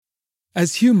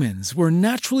As humans, we're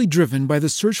naturally driven by the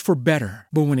search for better.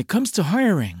 But when it comes to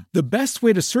hiring, the best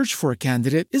way to search for a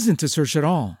candidate isn't to search at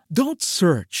all. Don't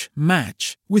search,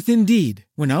 match with Indeed.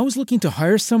 When I was looking to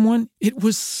hire someone, it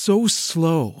was so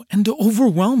slow and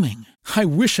overwhelming. I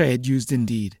wish I had used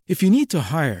Indeed. If you need to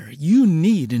hire, you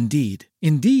need Indeed.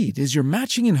 Indeed is your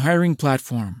matching and hiring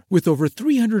platform with over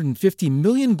 350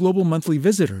 million global monthly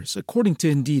visitors, according to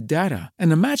Indeed data,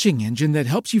 and a matching engine that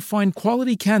helps you find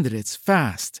quality candidates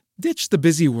fast. Ditch the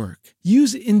busy work.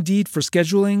 Use Indeed for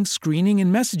scheduling, screening,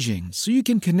 and messaging so you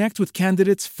can connect with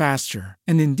candidates faster.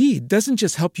 And Indeed doesn't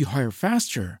just help you hire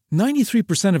faster.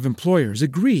 93% of employers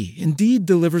agree Indeed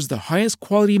delivers the highest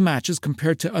quality matches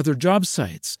compared to other job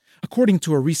sites, according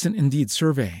to a recent Indeed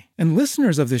survey. And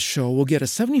listeners of this show will get a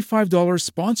 $75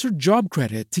 sponsored job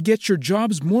credit to get your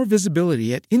jobs more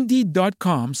visibility at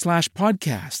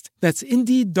Indeed.com/podcast. That's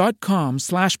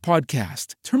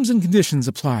Indeed.com/podcast. Terms and conditions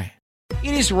apply.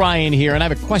 It is Ryan here, and I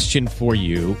have a question for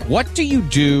you. What do you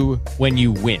do when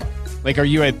you win? Like, are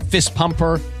you a fist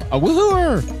pumper, a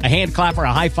woohooer, a hand clapper,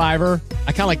 a high fiver?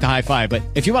 I kind of like the high five, but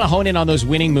if you want to hone in on those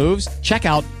winning moves, check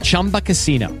out Chumba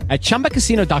Casino. At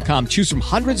ChumbaCasino.com, choose from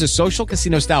hundreds of social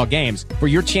casino-style games for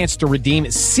your chance to redeem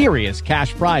serious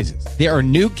cash prizes. There are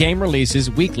new game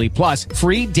releases weekly, plus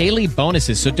free daily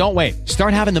bonuses. So don't wait.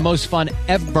 Start having the most fun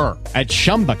ever at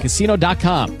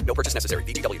ChumbaCasino.com. No purchase necessary.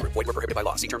 VGW Group. Void where prohibited by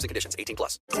law. See terms and conditions.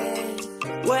 18+.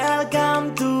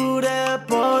 Welcome to the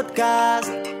podcast.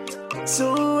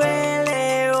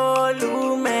 Súbele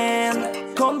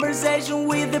volumen. Conversation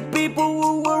with the people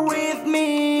who were with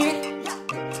me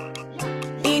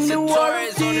in the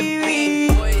World TV.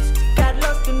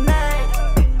 Carlos Tonight.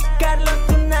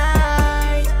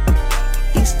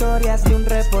 Historias de un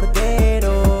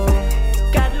reportero.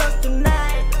 Carlos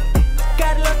Tonight.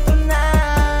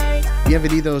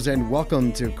 Bienvenidos and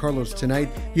welcome to Carlos Tonight.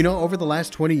 You know, over the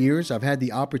last 20 years, I've had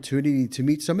the opportunity to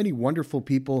meet so many wonderful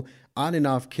people on and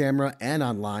off camera and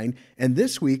online. And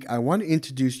this week, I want to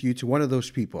introduce you to one of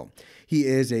those people. He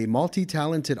is a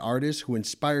multi-talented artist who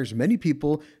inspires many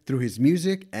people through his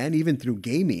music and even through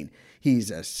gaming. He's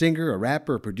a singer, a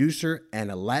rapper, a producer, and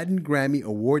a Latin Grammy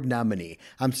Award nominee.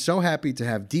 I'm so happy to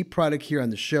have Deep Product here on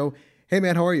the show. Hey,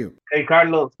 man, how are you? Hey,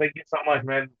 Carlos, thank you so much,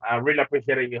 man. I really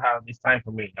appreciate you having this time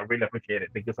for me. I really appreciate it.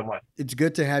 Thank you so much. It's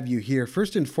good to have you here.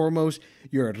 First and foremost,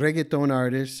 you're a reggaeton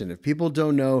artist, and if people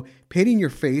don't know, painting your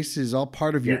face is all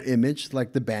part of your image,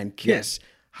 like the band Kiss.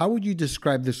 How would you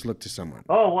describe this look to someone?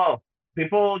 Oh, well,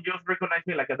 people just recognize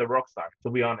me like as a rock star,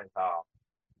 to be honest.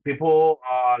 People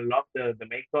love the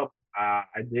makeup.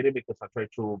 I did it because I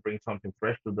tried to bring something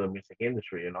fresh to the music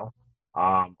industry, you know.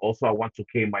 Also, I want to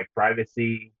keep my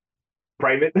privacy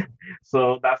private,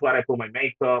 so that's why I put my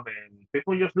makeup, and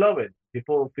people just love it.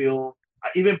 People feel,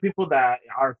 even people that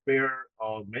are fair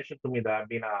or mention to me that I've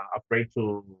been afraid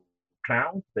to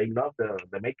clown, they love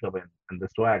the makeup and the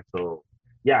swag. So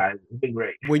yeah, it's been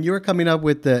great. When you were coming up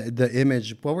with the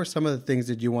image, what were some of the things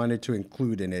that you wanted to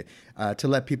include in it to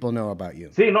let people know about you?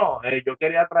 Sí, no, yo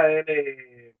quería traer,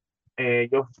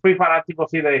 yo fui fanático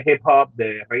sí de hip hop,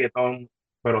 de reggaeton,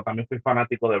 pero también fui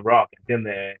fanático de rock,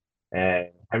 ¿entiendes?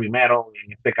 Heavy metal,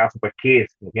 en este caso pues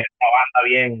Kiss, que era una banda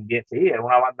sí, era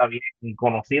una banda bien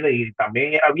conocida, y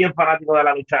también era bien fanático de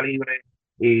la lucha libre,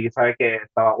 y sabes que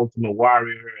estaba Ultimate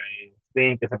Warrior,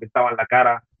 Sting, que se pintaban la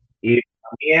cara, y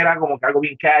también era como que algo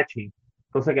bien catchy.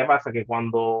 Entonces, ¿qué pasa? Que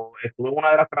cuando estuve en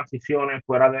una de las transiciones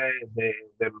fuera de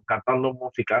cantando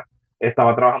música,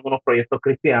 estaba trabajando en unos proyectos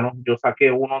cristianos, yo saqué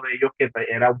uno de ellos que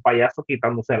era un payaso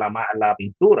quitándose la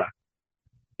pintura.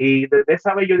 Y desde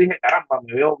esa vez yo dije, caramba,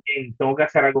 me veo bien, tengo que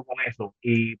hacer algo con eso.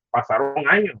 Y pasaron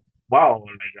años, wow,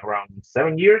 like around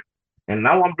 7 years. And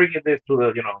now I'm bringing this to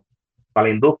the, para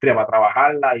la industria, para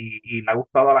trabajarla, y le ha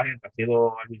gustado a la gente. Ha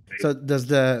sido algo increíble. So does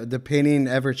the painting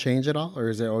ever change at all, or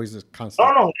is it always a constant?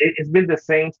 No, it's been the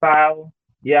same style.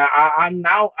 Yeah, I'm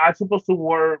supposed to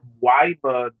wear white,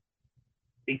 but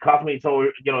it caused me so,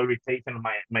 irritation in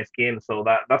my skin. So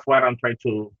that's why I'm trying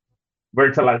to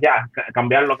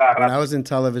cambiarlo cada rato. When I was in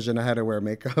television, I had to wear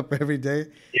makeup every day.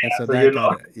 Yeah, and so that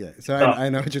I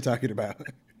know what you're talking about.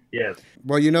 Yes.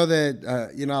 Well, you know that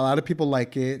a lot of people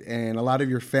like it, and a lot of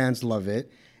your fans love it,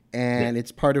 and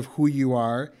it's part of who you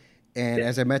are. And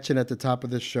as I mentioned at the top of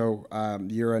the show,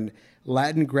 you're a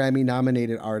Latin Grammy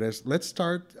nominated artist. Let's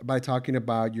start by talking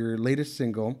about your latest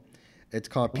single. It's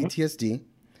called PTSD,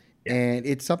 and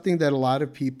it's something that a lot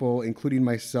of people, including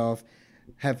myself,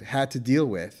 have had to deal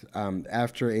with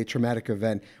after a traumatic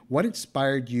event. What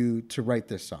inspired you to write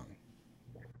this song?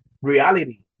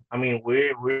 Reality. I mean,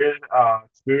 we're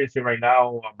experiencing right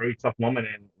now a very tough moment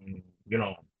in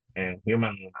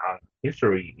human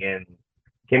history, and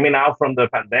coming out from the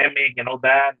pandemic and all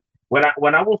that. When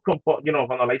I was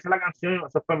cuando la hice la canción,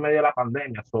 eso fue en medio de la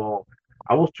pandemia. So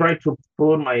I was trying to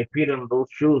put my feet in those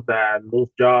shoes that lose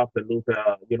jobs, that lose,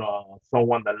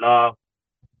 someone that love,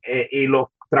 y los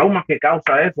traumas que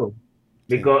causa eso.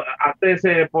 Sí. Because antes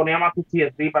se ponía más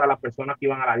PTSD para las personas que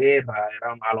iban a la guerra,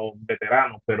 eran a los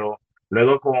veteranos, pero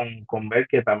luego con ver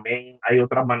que también hay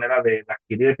otras maneras de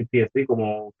adquirir el PTSD,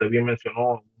 como usted bien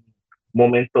mencionó,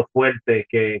 momentos fuertes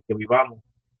que vivamos,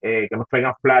 que nos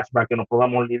traigan flashback, que nos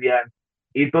podamos lidiar.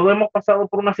 Y todos hemos pasado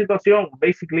por una situación.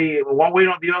 Basically, one way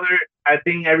or the other, I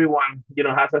think everyone,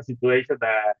 has a situation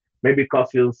that maybe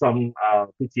causes you some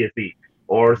PTSD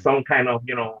or some kind of,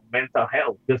 mental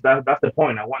health. Because that's the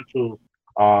point. I want to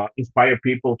inspire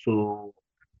people to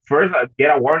first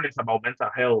get awareness about mental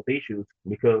health issues,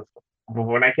 because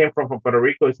when I came from Puerto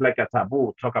Rico, it's like a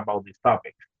taboo to talk about these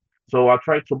topics. So I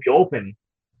try to be open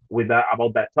with that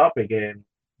about that topic, and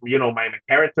my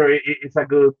character is a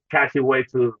good catchy way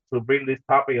to bring this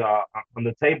topic on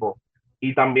the table.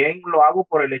 Y también lo hago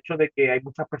por el hecho de que hay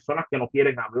muchas personas que no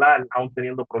quieren hablar aún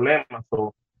teniendo problemas.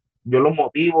 So, yo los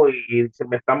motivo y si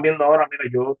me están viendo ahora, mira,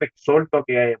 yo te exhorto a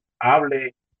que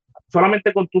hable.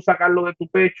 Solamente con tú sacarlo de tu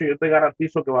pecho, yo te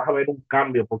garantizo que vas a ver un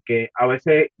cambio, porque a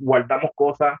veces guardamos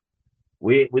cosas.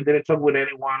 We didn't talk with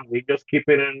anyone. We just keep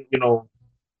it in,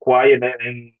 quiet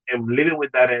and living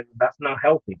with that, and that's not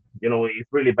healthy.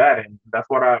 It's really bad, and that's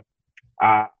what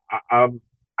I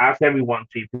ask everyone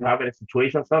to. If you have a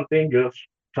situation, something, just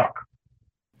talk.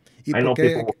 ¿Y I know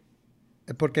people.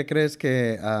 por qué crees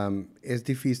que es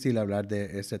difícil hablar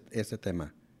de ese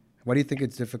tema? Why do you think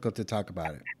it's difficult to talk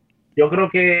about it? Yo creo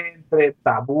que entre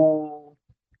tabú,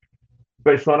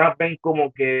 personas ven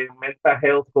como que mental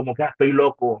health, como que estoy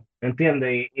loco,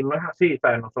 ¿entiendes? Y no es así,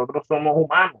 ¿sabes? Nosotros somos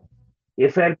humanos. Y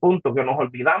ese es el punto, que nos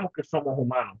olvidamos que somos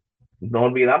humanos. Nos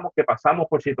olvidamos que pasamos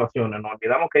por situaciones, nos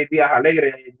olvidamos que hay días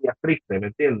alegres y hay días tristes, ¿me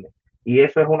entiendes? Y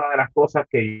eso es una de las cosas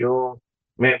que yo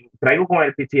me traigo con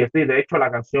el PTSD. De hecho,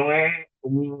 la canción es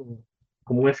como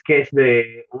un sketch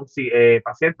de un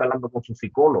paciente hablando con su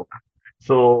psicóloga.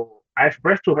 So, I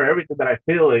express to her everything that I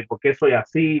feel, y por qué soy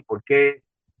así, por qué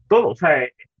todo. O sea,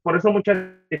 por eso mucha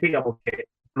gente critica, porque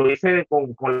lo hice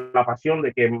con la pasión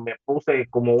de que me puse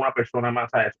como una persona más,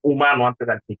 ¿sabes? Humano antes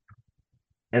de artista.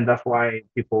 And that's why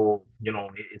people,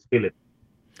 feel it.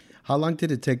 How long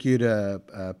did it take you to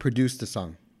produce the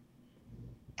song?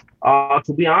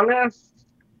 To be honest,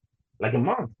 like a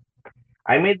month.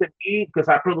 I made the beat because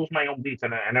I produce my own beats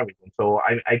and everything. So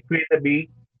I create the beat,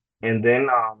 and then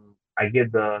I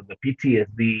get the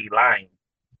PTSD line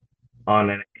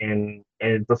on it, and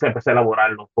entonces empecé a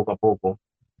elaborarlo poco a poco.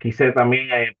 Quise también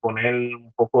poner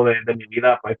un poco de mi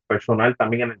vida, pues, personal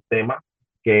también en el tema,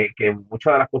 que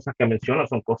muchas de las cosas que menciono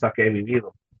son cosas que he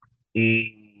vivido.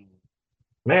 Y,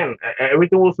 man,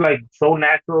 everything was like so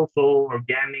natural, so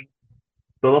organic.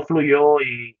 Todo fluyó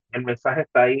y el mensaje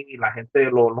está ahí y la gente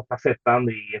lo está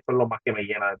aceptando, y eso es lo más que me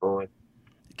llena de todo eso.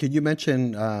 Can you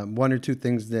mention one or two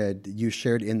things that you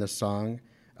shared in the song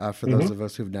for those of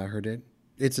us who've not heard it?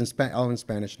 It's all in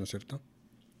Spanish, ¿no es cierto?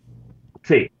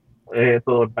 Sí,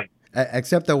 todo el país.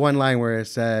 Except the one line where it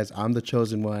says, "I'm the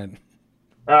chosen one."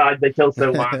 The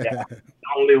chosen one, yeah. The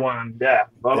only one, yeah.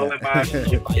 Todo lo demás,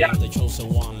 yeah. The chosen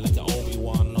one, like the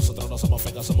Obi-Wan. Nosotros no somos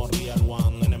fecas, somos real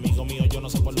one. Enemigo mío, yo no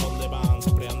sé por dónde van.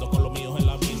 Siempre ando con los míos en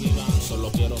la minivan. Solo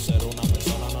quiero ser una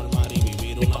persona normal y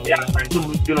vivir una vida normal.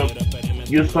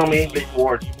 Use some English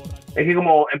words. Es que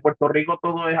como en Puerto Rico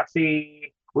todo es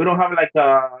así. We don't have like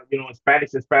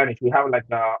Spanish. We have like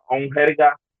own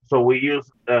jerga, so we use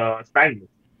Spanish.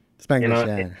 Spanglish,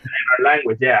 yeah. In our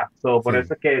language, yeah. So por Sí.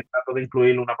 eso es que trato de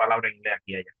incluir una palabra en inglés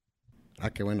aquí y allá. Ah,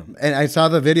 qué bueno. And I saw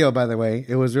the video, by the way.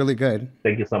 It was really good.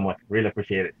 Thank you so much. Really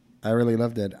appreciate it. I really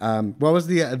loved it. What was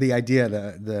the idea,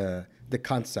 the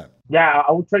concept? Yeah,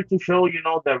 I would try to show,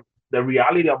 the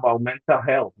reality about mental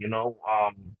health,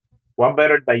 what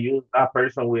better than use a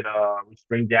person with a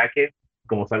restraint jacket,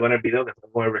 como salgo en el video, que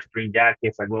salgo con el restraint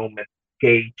jacket, salgo en un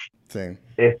cage. Sí.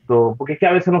 Porque es que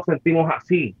a veces nos sentimos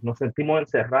así, nos sentimos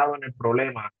encerrados en el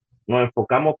problema, nos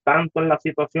enfocamos tanto en la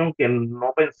situación que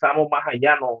no pensamos más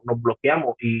allá, nos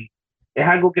bloqueamos, y es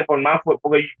algo que por más fue,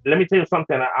 porque let me tell you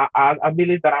something, I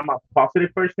believe that I'm a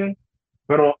positive person,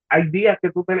 pero hay días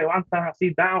que tú te levantas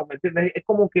así down, ¿me entiendes? Es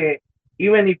como que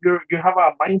even if you have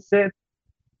a mindset,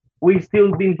 we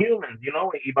still being humans,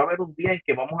 y va a haber un día en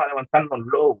que vamos a levantarnos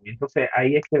low, y entonces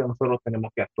ahí es que nosotros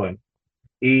tenemos que actuar.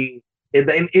 Y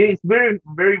it's very,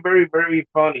 very, very, very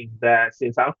funny that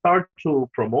since I started to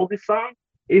promote this song,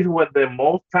 is what the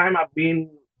most time I've been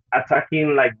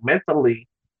attacking, like, mentally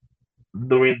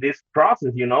during this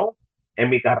process, en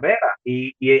mi carrera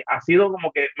y ha sido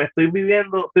como que me estoy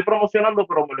viviendo, estoy promocionando,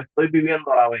 pero me lo estoy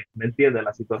viviendo a la vez, ¿me entiendes?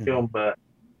 La situación, but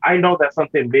I know that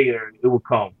something bigger it will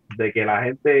come, de que la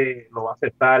gente lo va a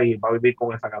aceptar y va a vivir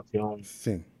con esa canción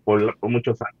Sí. por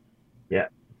muchos años. Yeah.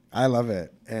 I love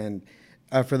it. And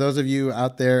for those of you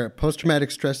out there,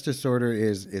 post-traumatic stress disorder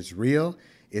is real.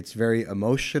 It's very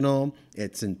emotional.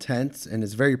 It's intense, and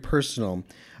it's very personal.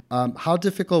 How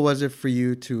difficult was it for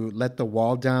you to let the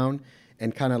wall down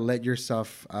and kind of let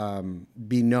yourself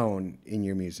be known in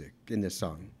your music in this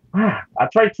song? I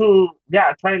try to,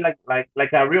 yeah, I try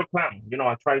like a real clown. You know,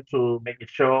 I try to make a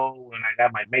show when I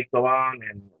got my makeup on,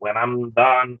 and when I'm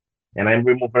done and I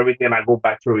remove everything, I go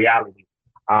back to reality.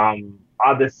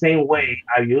 The same way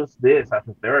I use this as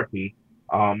a therapy.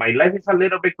 My life is a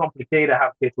little bit complicated. I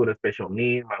have kids with a special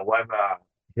need. My wife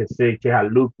is sick. She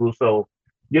has lupus, so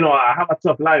you know I have a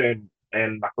tough life,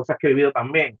 and las cosas que he vivido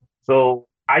también. So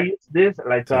I use this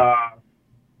like Sí.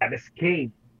 an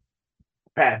escape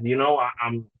path. You know,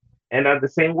 I'm and at the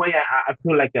same way, I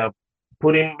feel like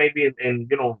putting maybe in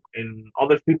you know in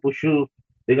other people's shoes,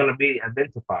 they're gonna be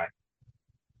identified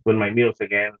with my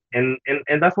music, and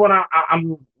that's what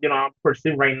I'm you know I'm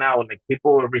perceiving right now. Like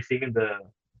people are receiving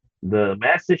the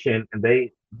message and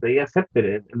they accepted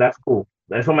it, and that's cool.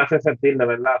 Eso me hace sentir de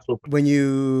verdad súper. When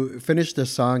you finished the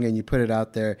song and you put it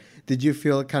out there, did you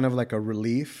feel kind of like a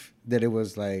relief that it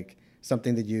was like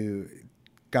something that you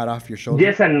got off your shoulder?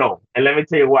 Yes and no, and let me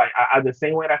tell you why. At the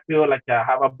same way, I feel like I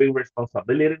have a big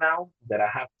responsibility now that I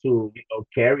have to you know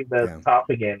carry the Yeah.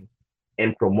 topic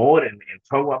and promote and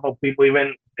talk about people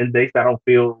even in days that I don't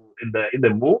feel in the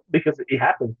mood because it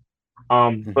happens.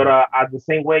 But at the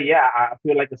same way, yeah, I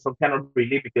feel like it's some kind of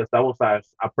relief because that was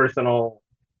a personal,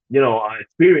 you know,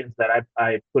 experience that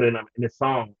I put in a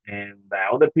song, and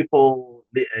that other people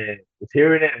is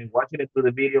hearing it and watching it through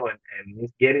the video and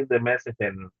is getting the message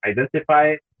and identify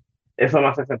it. Eso me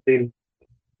hace sentir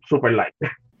super light.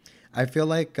 I feel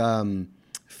like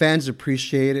fans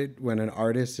appreciate it when an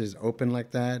artist is open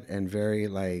like that and very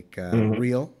like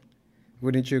real.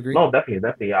 Wouldn't you agree? No, definitely,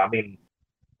 definitely. I mean,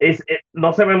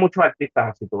 no se ven muchos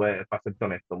artistas así, tú ves, para ser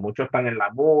honesto. Muchos están en la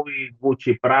movie,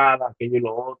 Gucci, Prada, aquello y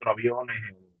lo otro, aviones,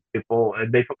 and tipo,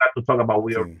 they forgot to talk about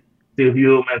we are Sí. still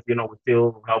humans, you know, we're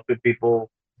still helping people.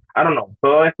 I don't know,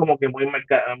 todo es como que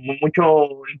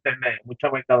mucho internet, mucha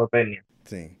mercadotecnia.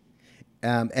 Sí.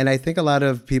 And I think a lot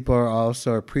of people are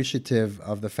also appreciative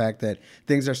of the fact that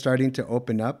things are starting to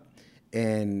open up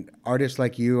and artists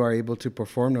like you are able to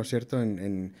perform, ¿no es cierto,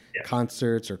 in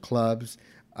concerts or clubs.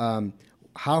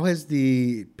 How has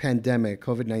the pandemic,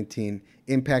 COVID-19,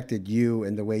 impacted you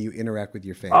and the way you interact with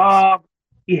your fans?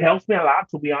 It helps me a lot,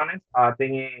 to be honest. I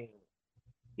think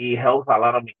it helps a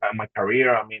lot of my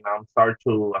career. I mean, I'm start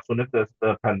to as soon as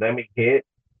the pandemic hit,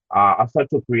 I start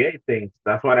to create things.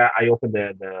 That's why I opened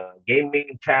the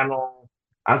gaming channel.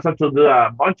 I started to do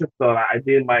a bunch of stuff. I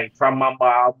did my Trap Mamba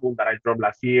album that I dropped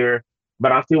last year,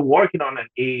 but I'm still working on it.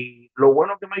 Y lo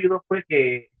bueno que me ayudó fue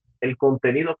que el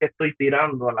contenido que estoy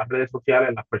tirando a las redes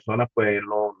sociales, las personas pues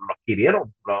lo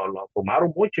adquirieron, lo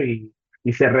tomaron mucho y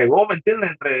se regó, ¿me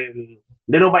entiendes? Entre el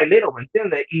little by little, ¿me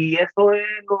entiendes? Y eso es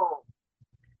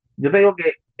yo te digo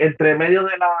que entre medio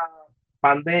de la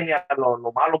pandemia, lo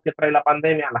malo que trae la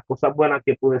pandemia, las cosas buenas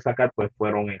que pude sacar, pues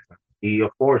fueron esas. Y,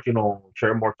 of course, you know,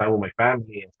 share more time with my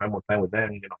family and spend more time with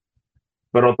them, you know.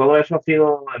 Pero todo eso ha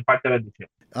sido en parte bendición.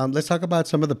 Let's talk about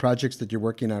some of the projects that you're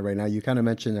working on right now. You kind of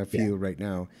mentioned a few right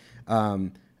now.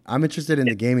 I'm interested in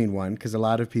the gaming one because a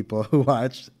lot of people who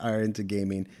watch are into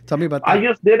gaming. Tell me about that. I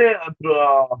just did it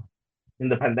through, in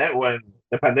the pandemic, when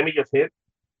the pandemic just hit.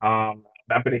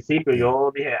 Al principio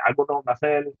yo dije, algo tengo que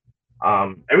hacer.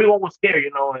 Everyone was scared,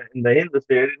 you know, in the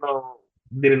industry.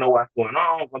 Didn't know what's going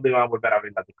on, cuándo iban a volver a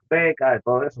abrir la discoteca y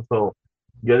todo eso. So,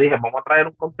 yo dije, vamos a traer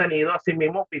un contenido así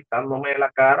mismo, pintándome la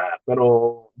cara,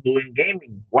 pero doing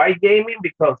gaming. Why gaming?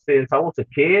 Because since I was a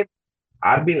kid,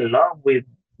 I've been in love with,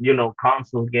 you know,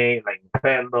 console games like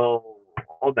Nintendo,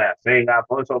 all that, Sega,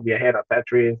 todo eso viejera,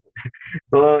 Tetris,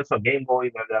 todo eso Game Boy,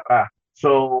 blah, blah, blah.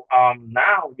 So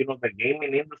now, you know, the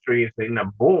gaming industry is in a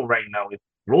boom right now. It's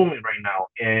blooming right now.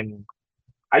 And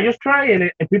I just try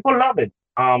it and people love it.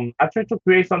 I try to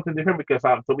create something different because,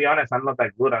 to be honest, I'm not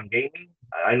that good on gaming.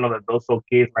 I know that those are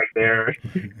kids right there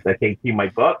that can keep my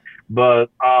butt. But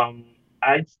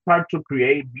I start to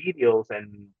create videos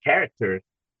and characters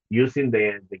using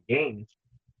the games.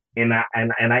 And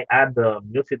I add the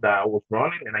music that I was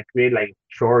running and I create like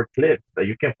short clips that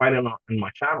you can find on my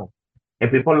channel. And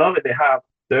people love it. They have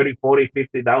 30, 40,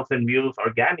 50,000 views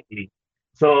organically.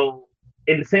 So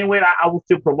in the same way that I was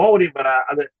still promoting, but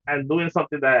I'm doing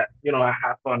something that, you know, I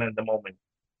have fun at the moment.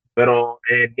 Pero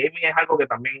el gaming es algo que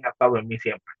también ha estado en mí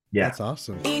siempre. Yeah. That's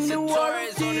awesome. In the world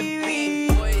TV,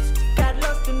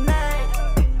 Carlos tonight,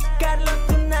 Carlos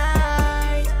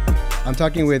tonight. I'm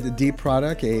talking with D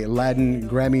Product, a Latin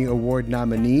Grammy Award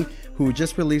nominee who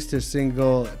just released his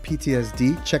single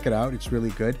PTSD. Check it out, it's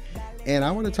really good. And I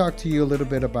want to talk to you a little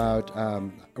bit about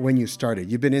when you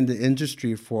started. You've been in the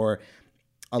industry for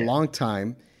a long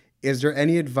time. Is there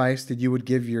any advice that you would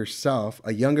give yourself,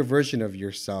 a younger version of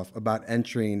yourself, about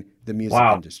entering the music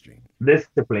industry?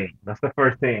 Discipline. That's the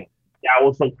first thing. Yeah, I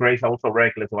was so crazy. I was so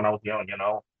reckless when I was young, you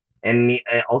know. And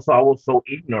also, I was so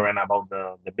ignorant about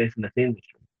the business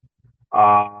industry,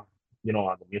 the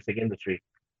music industry.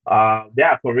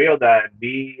 Yeah, for real, that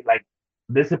be like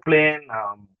disciplined,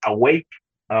 awake,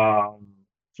 um,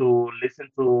 to listen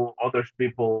to others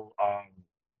people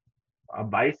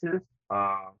advices,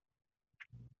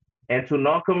 and to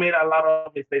not commit a lot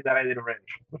of mistakes that I did already.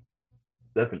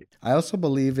 Definitely. I also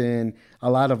believe in a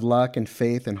lot of luck and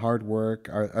faith and hard work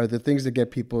are the things that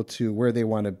get people to where they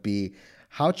want to be.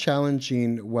 How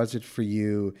challenging was it for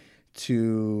you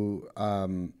to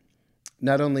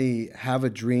not only have a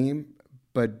dream,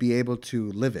 but be able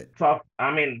to live it? So,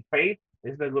 I mean, faith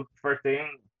is the good first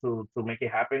thing to make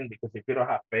it happen, because if you don't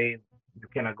have faith, you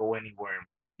cannot go anywhere.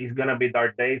 It's gonna be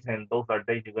dark days, and those dark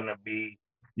days you're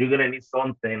gonna need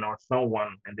something or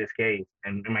someone, in this case,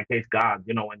 and in my case, God.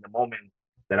 You know, in the moment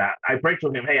that I pray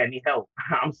to Him, hey, I need help.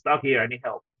 I'm stuck here. I need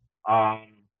help. I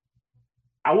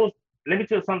was. Let me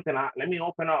tell you something. Let me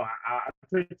open up. I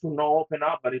try to not open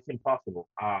up, but it's impossible.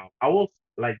 I was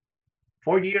like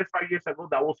 4 years, 5 years ago,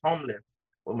 that I was homeless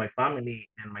with my family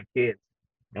and my kids,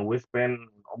 and we spent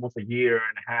almost a year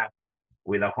and a half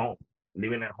without home,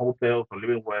 living in hotels or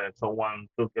living where someone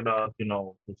took it us,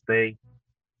 to stay.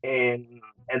 And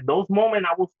at those moments,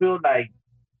 I would feel like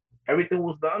everything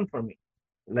was done for me,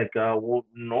 like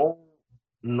no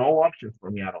options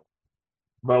for me at all.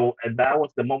 But that was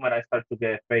the moment I started to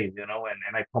get faith, and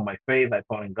I put my faith, I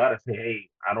put in God. I say, hey,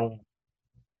 I don't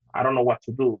know what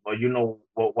to do, but you know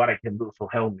what I can do, so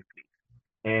help me, please.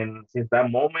 And since that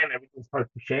moment, everything started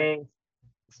to change.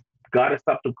 God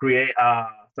start to create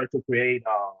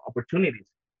opportunities,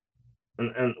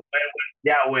 and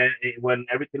when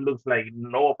everything looks like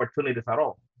no opportunities at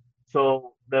all.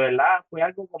 So de verdad fue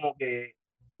algo como que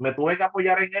me tuve que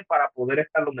apoyar en él para poder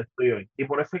estar donde estoy hoy. Y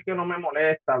por eso es que no me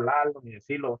molesta hablarlo ni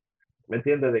decirlo, ¿me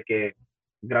entiendes? De que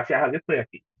gracias a Dios estoy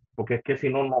aquí, porque es que si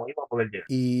no, no iba a poder llegar.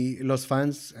 ¿Y los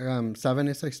fans saben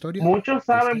esa historia? Muchos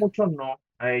saben, muchos no.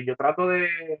 Yo trato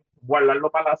de guardarlo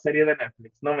para la serie de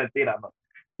Netflix, no, mentira, no.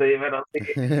 Sí, pero sí,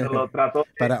 lo trato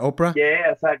 ¿Para Oprah?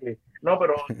 Yeah, exactly. No,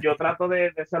 pero yo trato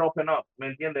de ser open up, ¿me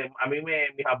entiendes? A mí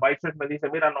mis advisors me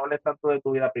dicen, mira, no hables tanto de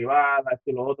tu vida privada, esto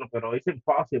y lo otro, pero it's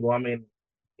impossible. I mean,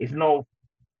 it's no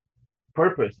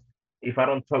purpose if I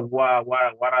don't talk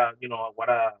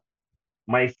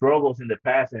my struggles in the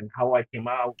past and how I came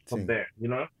out from Sí. there,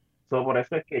 So por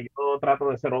eso es que yo trato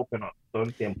de ser open up todo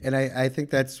el tiempo. And I think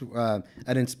that's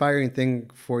an inspiring thing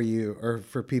for you, or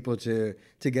for people to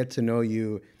get to know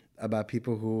you, about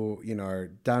people who, are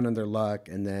down on their luck,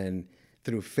 and then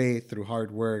through faith, through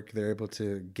hard work, they're able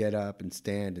to get up and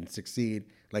stand and succeed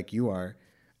like you are.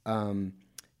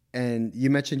 And you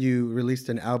mentioned you released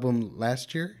an album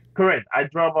last year? Correct. I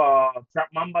dropped Trap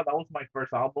Mamba. That was my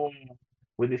first album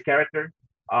with this character.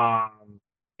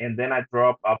 And then I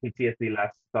dropped PTSD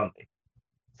last Sunday.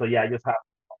 So yeah, I just have.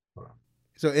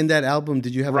 So in that album,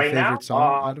 did you have a favorite now,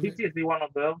 song out of it? PTSD one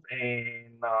of those,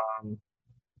 and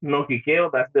No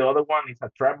Kikeo, that's the other one. It's a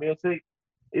trap music.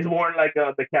 It's more like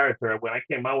the character. When I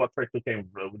came out, I tried to came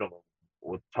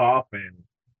with tough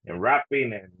and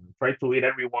rapping and try to eat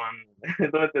everyone.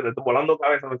 Volando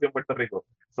cabeza, nació en Puerto Rico.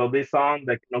 So this song,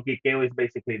 the No Kikeo, is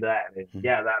basically that. And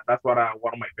yeah, that's one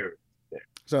of my favorites. There.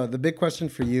 So the big question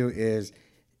for you is,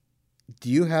 do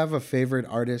you have a favorite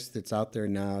artist that's out there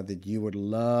now that you would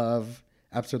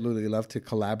absolutely love to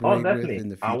collaborate with in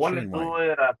the future? I want to do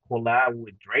a collab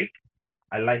with Drake.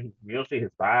 I like his music,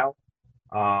 his style.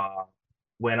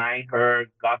 When I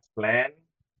heard God's Plan,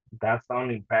 that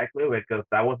song impacted me because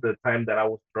that was the time that I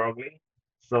was struggling.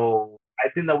 So I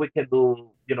think that we can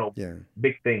do,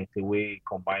 big things if we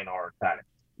combine our talents.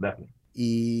 Definitely.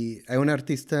 ¿Y hay un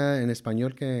artista en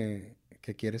español que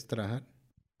quieres trabajar?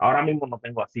 Ahora mismo no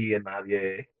tengo así a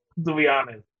nadie, to be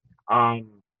honest.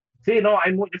 Sí, no,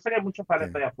 yo sé que hay muchos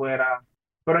talentos allá afuera,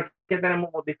 pero es que tenemos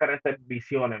diferentes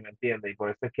visiones, ¿me entiendes? Y por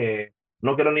eso es que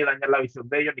no quiero ni dañar la visión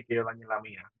de ellos, ni que yo dañe la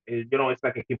mía. It's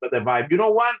like a keep the vibe. You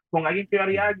know what? Con alguien que yo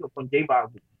haría algo, con J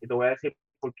Balvin. Y te voy a decir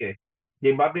por qué.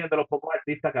 J Balvin es de los pocos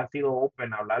artistas que ha sido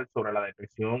open a hablar sobre la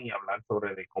depresión y hablar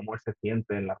sobre de cómo él se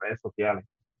siente en las redes sociales.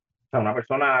 O sea, una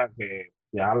persona que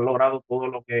ya ha logrado todo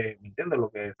lo que, ¿me entiendes? Lo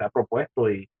que se ha propuesto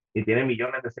y tiene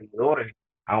millones de seguidores.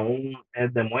 Aún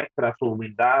él demuestra su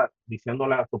humildad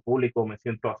diciéndole a su público, me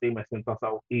siento así, me siento así.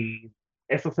 Y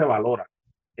eso se valora.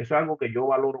 Eso es algo que yo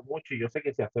valoro mucho y yo sé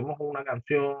que si hacemos una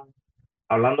canción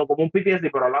hablando como un PTSD,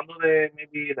 pero hablando de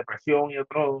maybe depresión y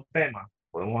otros temas,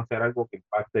 podemos hacer algo que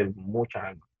impacte muchas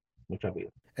almas, muchas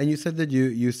vidas. And you said that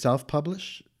you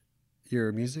self-publish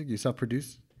your music, you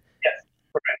self-produce. Yes,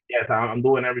 correct. Yes, I'm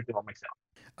doing everything on myself.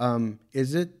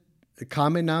 Is it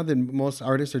common now that most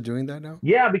artists are doing that now?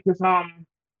 Yeah, because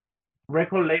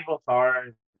record labels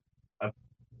are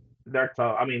they're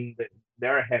tough. I mean,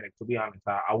 they're a headache to be honest.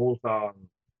 I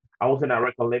was in a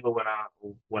record label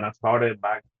when I started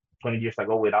back 20 years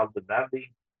ago with Albert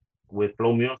Dandy, with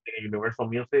Flow Music and Universal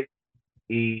Music,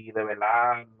 y de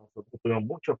verdad nosotros tuvimos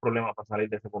muchos problemas para salir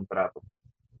de ese contrato.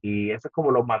 Y eso es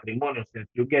como los matrimonios. If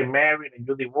you get married and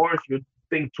you divorce, you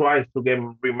think twice to get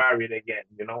remarried again,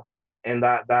 you know? And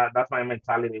that's my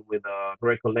mentality with the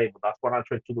record label. That's what I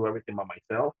try to do everything by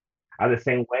myself. At the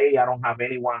same way, I don't have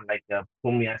anyone like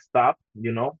put me a stop,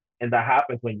 you know? And that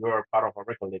happens when you're part of a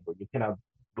record label. You cannot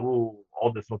do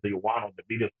all the stuff that you want on the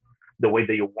video the way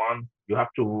that you want. You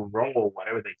have to run or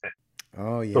whatever they say.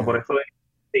 Oh, yeah. So por eso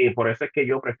es que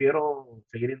yo prefiero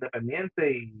seguir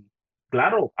independiente y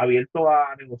claro, abierto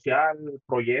a negociar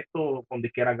proyectos con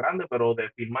disqueras grandes, pero de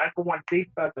firmar como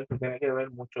artista tiene que ver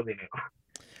mucho dinero.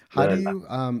 How do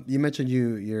you you mentioned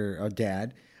you're a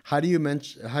dad. How do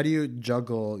you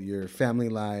juggle your family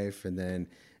life and then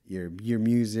your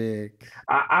music?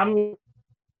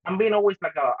 I'm being always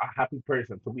like a happy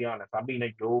person, to be honest. I'm being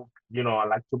a joke, you know, I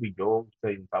like to be joked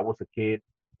since I was a kid.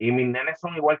 Y mis nenes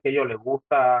son igual que yo, les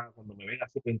gusta cuando me ven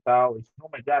así pintado. Y oh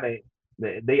my God,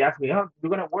 they ask me, oh, you're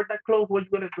going to wear that clothes? What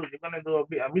you going to do? You're going to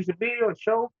do a music video, a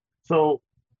show? So,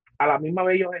 a la misma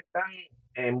vez ellos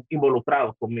están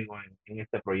involucrados conmigo en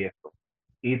este proyecto.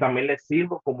 Y también les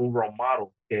sirvo como un role model,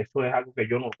 que eso es algo que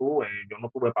yo no tuve. Yo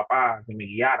no tuve papá que me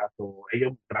guiara. So,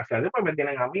 ellos, gracias a Dios, pues me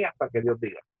tienen a mí hasta que Dios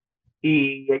diga.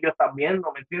 Y ellos también,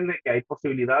 ¿no me entienden? Que hay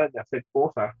posibilidades de hacer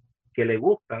cosas que les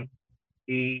gustan.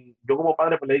 Y yo como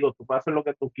padre pues le digo, tú puedes hacer lo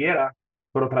que tú quieras,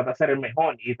 pero trata de ser el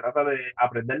mejor y trata de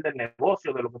aprender del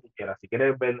negocio de lo que tú quieras. Si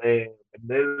quieres vender, I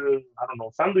don't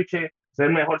know, sándwiches, ser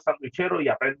el mejor sándwichero y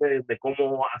aprende de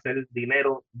cómo hacer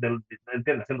dinero,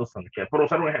 ¿entiendes? Haciendo sándwiches. Por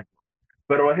usar un ejemplo.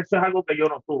 Pero eso es algo que yo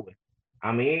no tuve.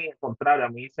 A mí, al contrario,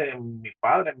 mis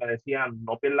padres me decían,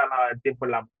 no pierdas el tiempo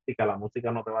en la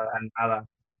música no te va a dejar nada,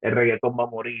 el reggaetón va a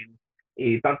morir.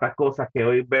 Y tantas cosas que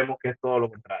hoy vemos que es todo lo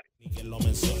contrario. Ni quien lo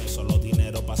mencione, solo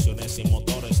dinero, pasiones y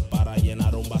motores para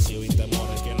llenar un vacío y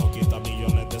temores que nos quita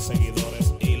millones de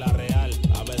seguidores. Y la real,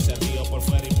 a veces río por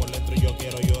fuera y por dentro yo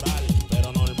quiero llorar,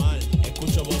 pero normal,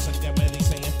 escucho voces que me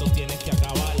dicen esto tienes que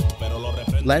acabar, pero lo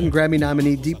reprendo. Latin Grammy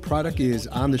nominee Deep Product is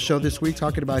on the show this week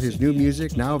talking about his new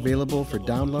music, now available for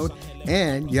download,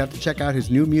 and you have to check out his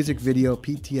new music video,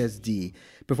 PTSD.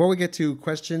 Before we get to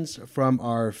questions from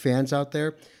our fans out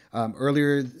there,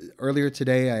 earlier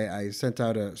today, I sent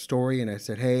out a story and I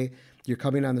said, hey, you're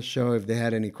coming on the show if they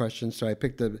had any questions. So I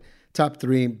picked the top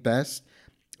 3 best.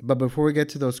 But before we get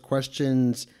to those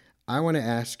questions, I want to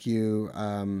ask you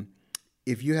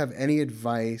if you have any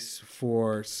advice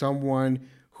for someone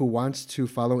who wants to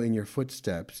follow in your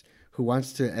footsteps, who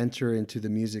wants to enter into the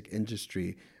music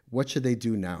industry. What should they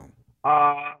do now?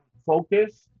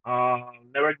 Focus,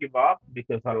 never give up,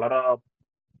 because a lot of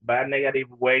bad negative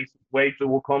ways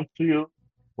will come to you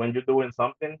when you're doing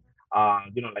something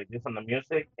like this on the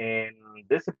music. And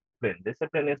discipline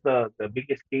is the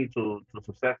biggest key to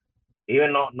success,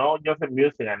 even not just in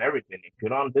music and everything. If you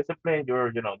don't discipline,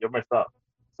 you're messed up.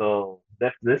 So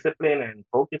that's discipline and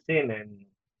focusing and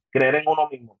creer en uno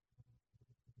mismo.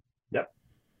 Yep.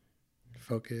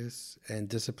 Focus and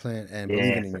discipline and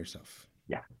believing in yourself.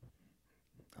 Yeah.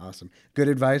 Awesome. Good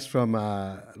advice from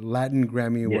Latin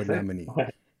Grammy Award nominee.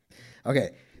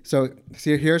 Okay, so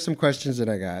here are some questions that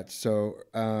I got. So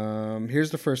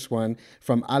here's the first one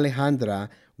from Alejandra.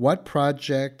 What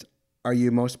project are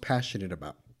you most passionate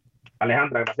about?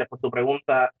 Alejandra, gracias por tu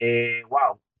pregunta.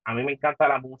 Wow, a mí me encanta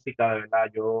la música, de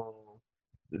verdad. Yo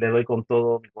le doy con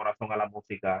todo mi corazón a la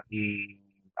música y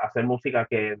hacer música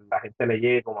que la gente le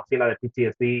llegue, como así la de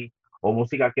PTSD, o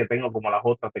música que tengo como las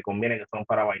otras que conviene, que son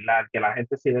para bailar, que la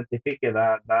gente se identifique,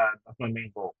 that's my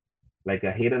main goal. Like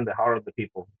a hit in the heart of the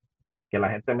people. Que la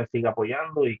gente me siga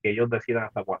apoyando y que ellos decidan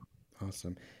hasta cuándo.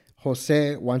 Awesome.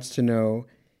 Jose wants to know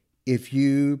if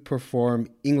you perform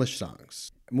English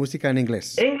songs. Música en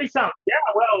inglés. English songs, yeah,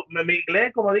 Well, mi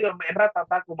inglés, como digo, es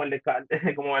ratatá como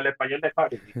como el español de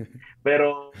Cardi B.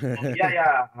 Pero,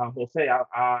 yeah, Jose,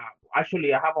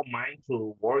 actually, I have a mind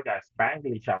to work a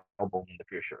Spanglish album in the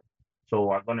future.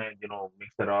 So I'm gonna,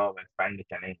 mix it up in Spanish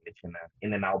and English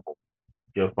in an album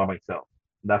just by myself.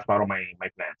 That's part of my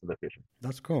plans in the future.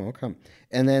 That's cool. Okay.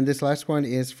 And then this last one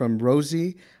is from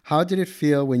Rosie. How did it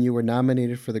feel when you were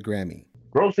nominated for the Grammy?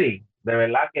 Rosie, de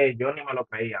verdad que yo ni me lo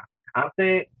creía.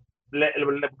 Antes,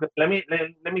 let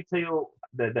me tell you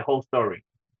the whole story.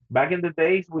 Back in the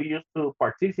days, we used to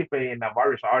participate in a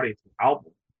various artists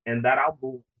album, and that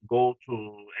album go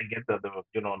to and get the los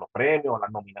premios, las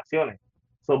nominaciones.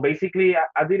 So basically,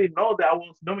 I didn't know that I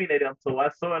was nominated until I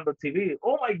saw on the TV.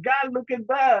 Oh my God, look at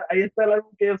that! Ahí está el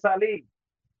álbum que yo salí.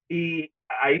 Y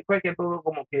ahí fue que todo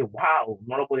como que, wow,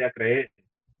 no lo podía creer.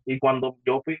 Y cuando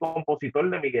yo fui compositor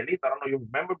de Miguelito, I don't know you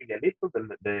remember Miguelito,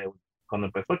 cuando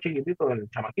empezó chiquitito, el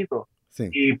chamaquito, Sí.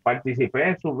 y participé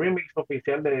en su remix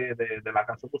oficial de la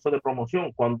canción que usó de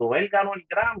promoción. Cuando él ganó el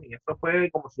Grammy, eso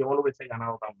fue como si yo lo hubiese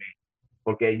ganado también.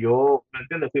 Porque yo, ¿me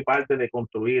entiendes? Fui parte de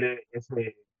construir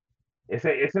ese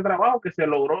trabajo que se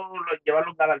logró llevar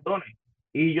los galardones.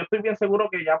 Y yo estoy bien seguro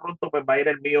que ya pronto pues, va a ir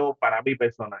el mío para mí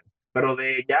personal. Pero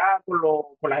de ya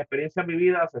con las experiencias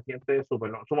vividas se siente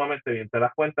sumamente bien. Te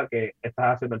das cuenta que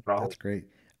estás haciendo el trabajo. That's great.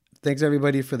 Thanks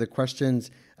everybody for the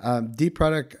questions. Deep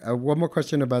Product, one more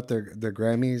question about the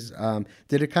Grammys.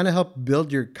 Did it kind of help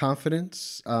build your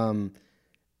confidence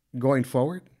going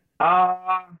forward?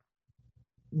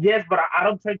 Yes, but I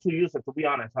don't try to use it, to be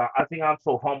honest. I think I'm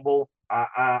so humble.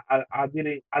 I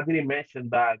didn't mention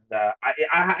that.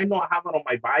 I know I have it on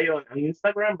my bio on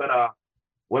Instagram, but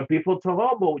when people talk,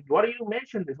 oh, but what do you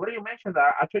mention this? What do you mention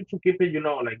that? I try to keep it,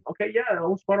 like, okay, yeah, that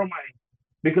was part of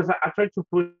because I try to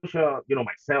push,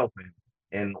 myself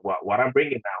and what I'm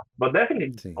bringing now. But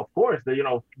definitely, of course,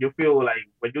 you feel like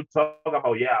when you talk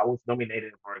about, yeah, I was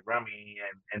nominated for a Grammy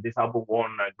and this album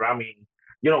won a Grammy.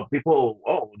 People,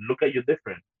 look at you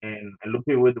different and look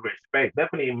at you with respect.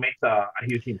 Definitely makes a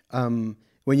huge impact.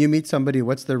 When you meet somebody,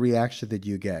 what's the reaction that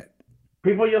you get?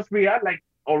 People just react like,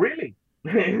 oh, really?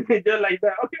 Just like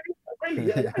that. Okay, really?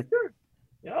 Yeah, sure.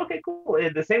 Yeah, okay, cool.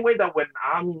 In the same way that when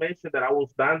I mentioned that I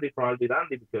was Dandy from Aldi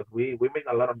Dandy, because we make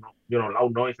a lot of,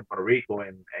 loud noise in Puerto Rico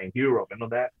and Europe and all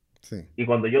that. Sí. Y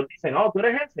cuando ellos dicen, oh, tú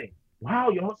eres ese. Wow,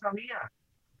 yo no sabía.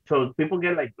 So people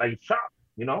get like shocked,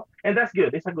 and that's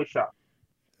good. It's a good shock.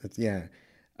 Yeah.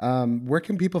 Where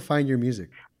can people find your music?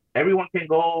 Everyone can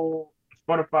go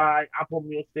Spotify, Apple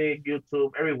Music,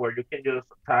 YouTube, everywhere. You can just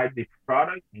type the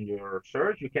product in your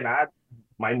search. You can add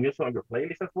my music on your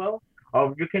playlist as well.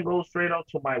 Or you can go straight out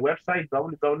to my website,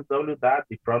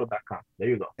 www.theproduct.com. There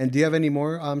you go. And do you have any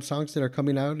more songs that are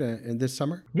coming out in this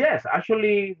summer? Yes,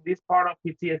 actually, this part of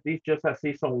PTSD is just a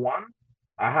season 1.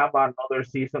 I have another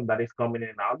season that is coming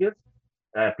in August,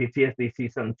 PTSD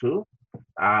season 2.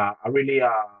 I really,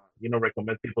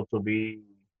 recommend people to be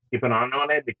keeping an eye on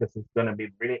it because it's going to be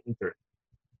really interesting.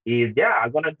 Yeah,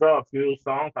 I'm going to draw a few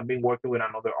songs. I've been working with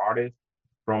another artist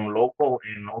from local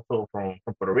and also from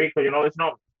Puerto Rico. It's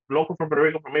not local from Puerto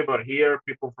Rico for me, but here,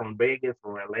 people from Vegas,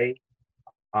 from LA.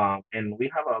 And we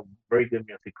have a very good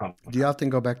music coming. Do you often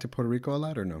go back to Puerto Rico a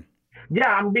lot or no?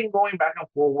 Yeah, I've been going back and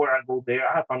forward. I go there.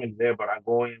 I have family there, but I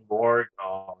go in, work,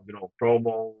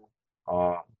 promo,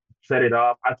 set it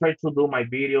up. I try to do my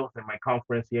videos and my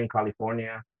conference here in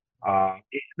California.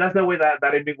 That's the way that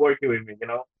I've been working with me,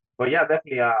 But yeah,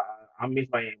 definitely, I miss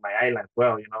my island as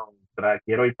well,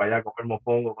 Quiero ir para allá a comer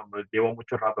mofongo cuando llevo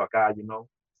mucho rato acá,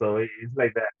 So it's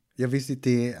like that. Yo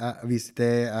visité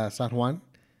San Juan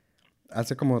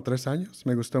hace como 3 años.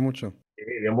 Me gustó mucho. Sí,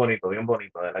 bien bonito, de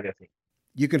verdad que sí.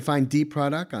 You can find Deep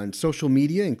Product on social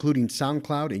media, including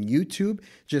SoundCloud and YouTube.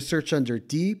 Just search under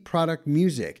Deep Product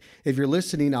Music. If you're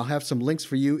listening, I'll have some links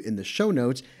for you in the show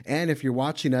notes. And if you're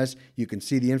watching us, you can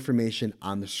see the information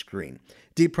on the screen.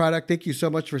 Deep Product, thank you so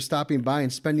much for stopping by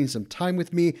and spending some time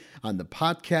with me on the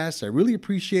podcast. I really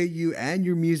appreciate you and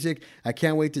your music. I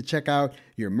can't wait to check out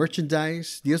your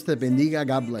merchandise. Dios te bendiga.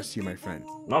 God bless you, my friend.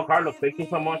 No, Carlos, thank you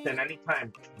so much. And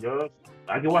anytime,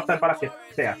 aquí voy a estar para que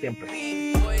sea siempre.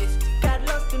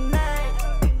 Carlos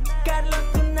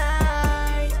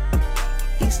Tonight,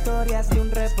 historias de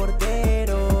un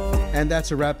reportero. And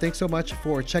that's a wrap. Thanks so much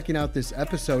for checking out this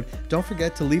episode. Don't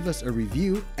forget to leave us a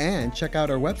review and check out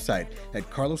our website at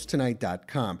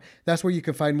carlostonight.com. That's where you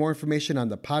can find more information on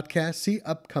the podcast, see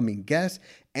upcoming guests,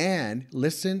 and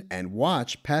listen and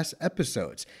watch past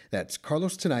episodes. That's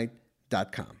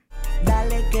carlostonight.com.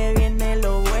 Dale que viene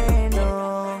lo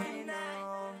bueno.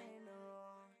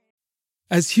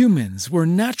 As humans, we're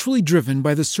naturally driven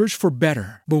by the search for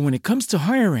better. But when it comes to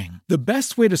hiring, the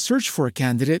best way to search for a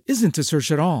candidate isn't to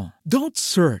search at all. Don't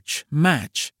search,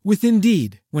 match with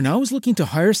Indeed. When I was looking to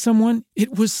hire someone,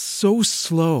 it was so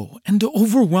slow and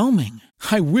overwhelming.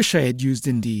 I wish I had used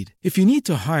Indeed. If you need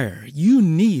to hire, you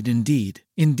need Indeed.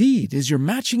 Indeed is your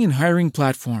matching and hiring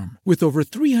platform with over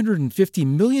 350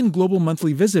 million global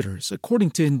monthly visitors,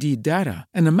 according to Indeed data,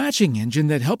 and a matching engine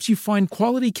that helps you find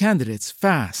quality candidates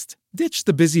fast. Ditch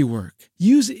the busy work.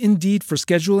 Use Indeed for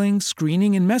scheduling,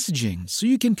 screening, and messaging so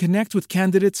you can connect with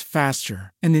candidates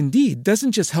faster. And Indeed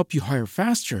doesn't just help you hire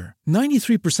faster.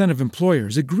 93% of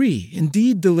employers agree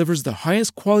Indeed delivers the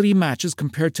highest quality matches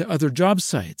compared to other job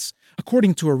sites,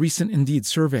 according to a recent Indeed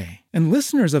survey. And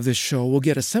listeners of this show will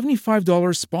get a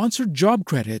 $75 sponsored job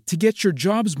credit to get your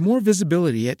jobs more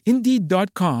visibility at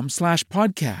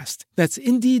Indeed.com/podcast. That's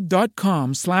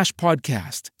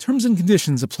Indeed.com/podcast. Terms and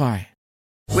conditions apply.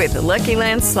 With the Lucky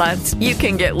Land Slots, you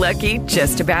can get lucky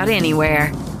just about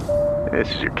anywhere.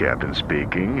 This is your captain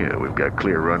speaking. We've got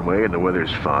clear runway and the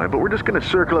weather's fine, but we're just going to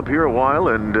circle up here a while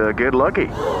and get lucky.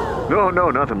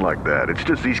 No, nothing like that. It's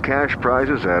just these cash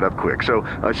prizes add up quick. So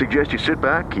I suggest you sit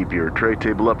back, keep your tray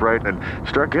table upright, and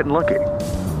start getting lucky.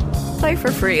 Play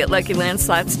for free at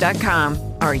LuckyLandSlots.com.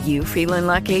 Are you feeling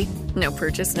lucky? No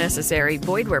purchase necessary.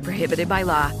 Void where prohibited by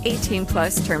law.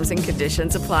 18+ terms and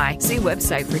conditions apply. See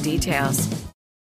website for details.